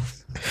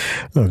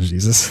 Oh,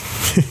 Jesus.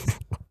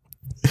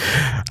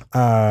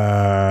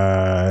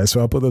 So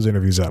I'll put those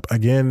interviews up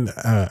again.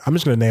 I'm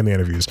just going to name the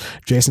interviews.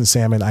 Jason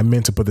Salmon. I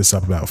meant to put this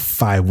up about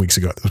 5 weeks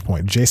ago at this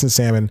point. Jason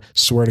Salmon,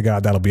 swear to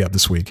God, that'll be up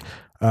this week.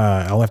 All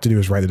I have to do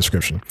is write the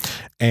description.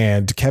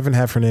 And Kevin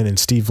Heffernan and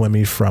Steve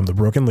Lemmy from The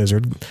Broken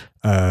Lizard.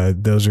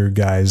 Those are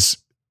guys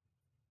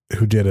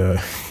who did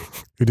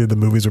the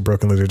movies with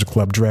Broken Lizards,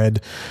 Club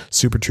Dread,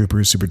 Super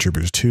Troopers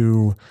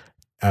 2,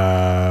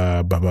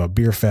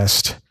 Beer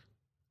Fest.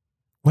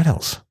 What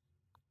else?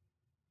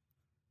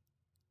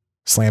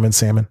 Slam and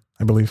Salmon,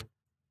 I believe.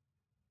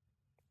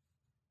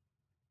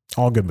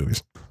 All good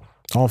movies.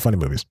 All funny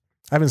movies.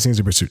 I haven't seen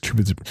Super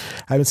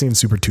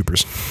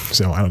Troopers,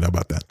 so I don't know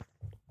about that.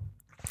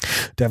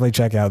 Definitely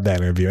check out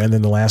that interview. And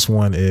then the last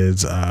one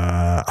is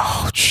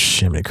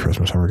Jiminy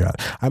Christmas, I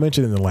forgot. I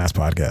mentioned it in the last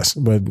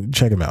podcast, but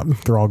check them out.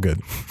 They're all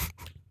good.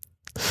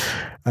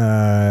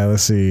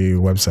 Let's see,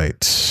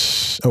 website.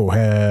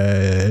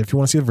 If you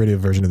want to see the video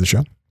version of the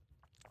show,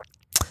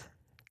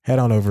 head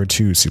on over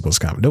to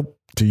C+Comedy. Nope.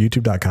 To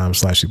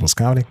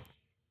youtube.com/C+Comedy.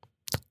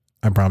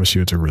 I promise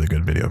you it's a really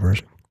good video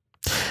version.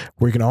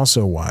 Where you can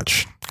also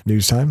watch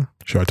News Time,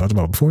 show I talked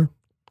about before.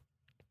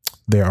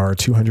 There are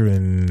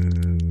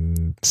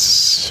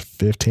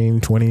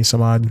 215, 20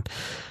 some odd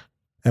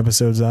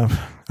episodes up.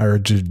 Or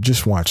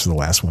just watch the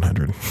last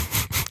 100.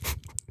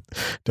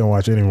 Don't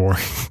watch any more.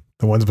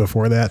 The ones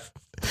before that.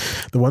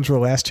 The ones for the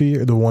last 2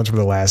 years. The ones for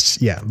the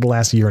last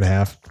year and a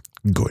half.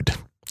 Good.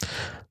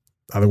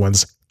 Other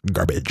ones,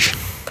 garbage.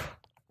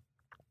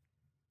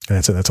 And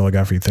that's it. That's all I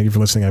got for you. Thank you for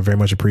listening. I very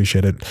much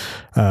appreciate it.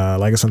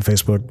 Like us on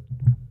Facebook.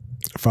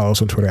 Follow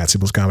us on Twitter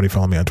 @CPlusComedy.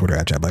 Follow me on Twitter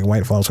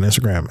 @ChatBlackWhite. Follow us on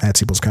Instagram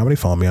 @CPlusComedy.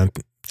 Follow me on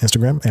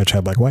Instagram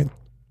 @ChatBlackWhite.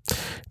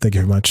 Thank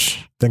you very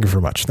much. Thank you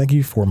for much. Thank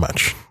you for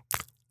much.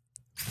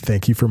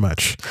 Thank you for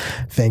much.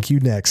 Thank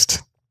you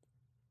next.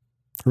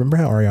 Remember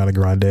how Ariana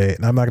Grande,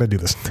 I'm not going to do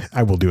this.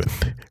 I will do it.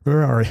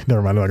 Never mind.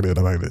 I'm not going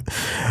to do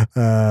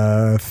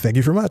it. Thank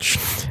you for much.